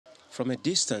From a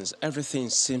distance, everything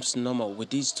seems normal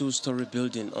with this two-story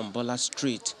building on Bola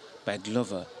Street by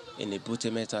Glover in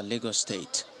Ebute, Lagos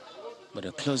State. But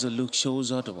a closer look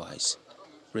shows otherwise.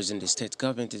 Reason the state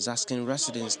government is asking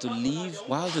residents to leave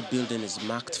while the building is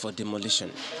marked for demolition.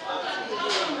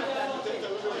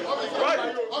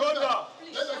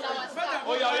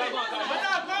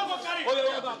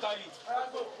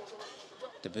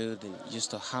 The building used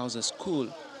to house a school,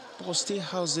 but still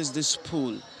houses this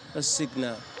pool, a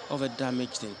signal of a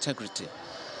damaged integrity.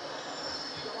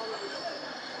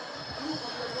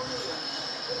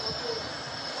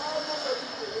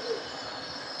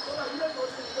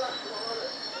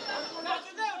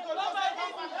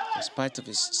 In spite of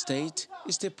its state,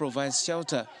 it still provides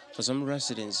shelter for some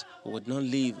residents who would not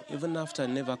leave even after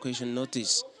an evacuation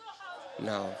notice.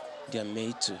 Now they are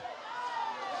made to.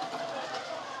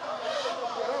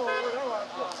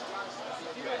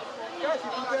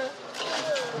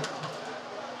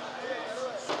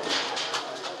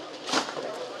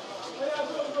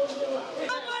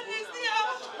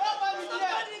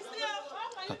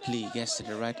 Her plea gets to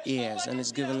the right ears and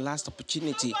is given last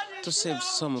opportunity to save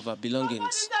some of her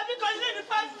belongings.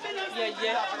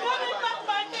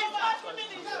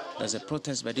 There's a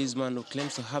protest by this man who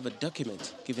claims to have a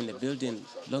document giving the building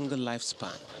longer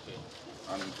lifespan.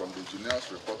 And from the engineer's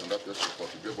report and that test report,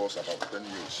 he gave us about 10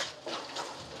 years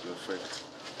to effect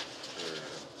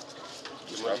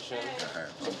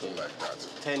something like that.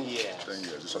 10 years? 10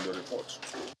 years, it's on the report.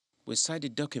 We cite the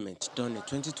document done in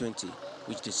 2020,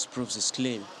 which disproves his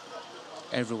claim.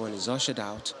 Everyone is ushered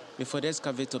out before the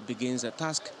excavator begins the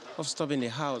task of stopping the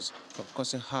house from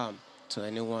causing harm to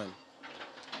anyone.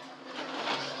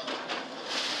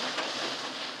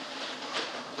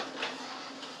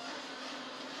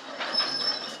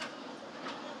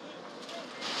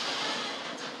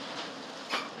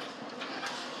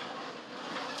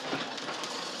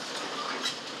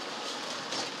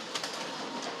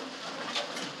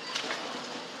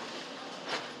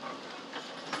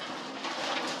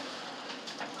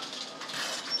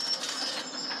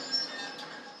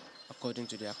 According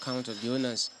to the account of the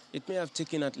owners, it may have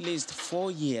taken at least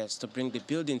 4 years to bring the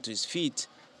building to its feet,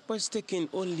 but it's taken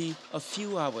only a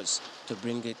few hours to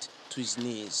bring it to its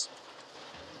knees.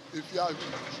 If you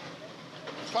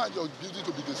find your building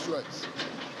to be destroyed,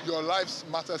 your life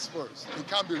matters first. It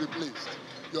can't be replaced.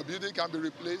 Your building can be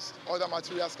replaced, other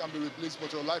materials can be replaced,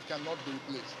 but your life cannot be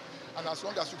replaced. And as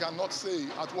long as you cannot say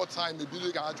at what time the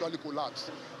building can actually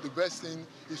collapse, the best thing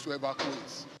is to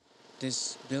evacuate.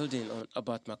 This building on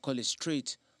about Macaulay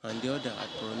Street and the other at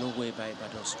Borno Way by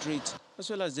Ibadan Street, as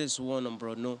well as this one on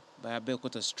Borno by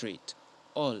Abeokuta Street,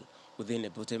 all within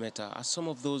Ebute are some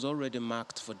of those already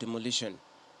marked for demolition.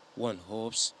 One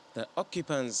hopes that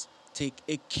occupants take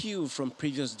a cue from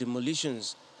previous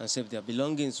demolitions and save their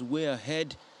belongings way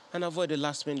ahead and avoid a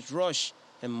last-minute rush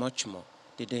and much more,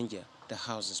 the danger the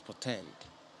houses portend.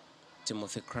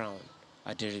 Timothy Crown,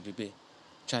 Aderibibe,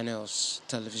 Channels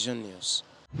Television News.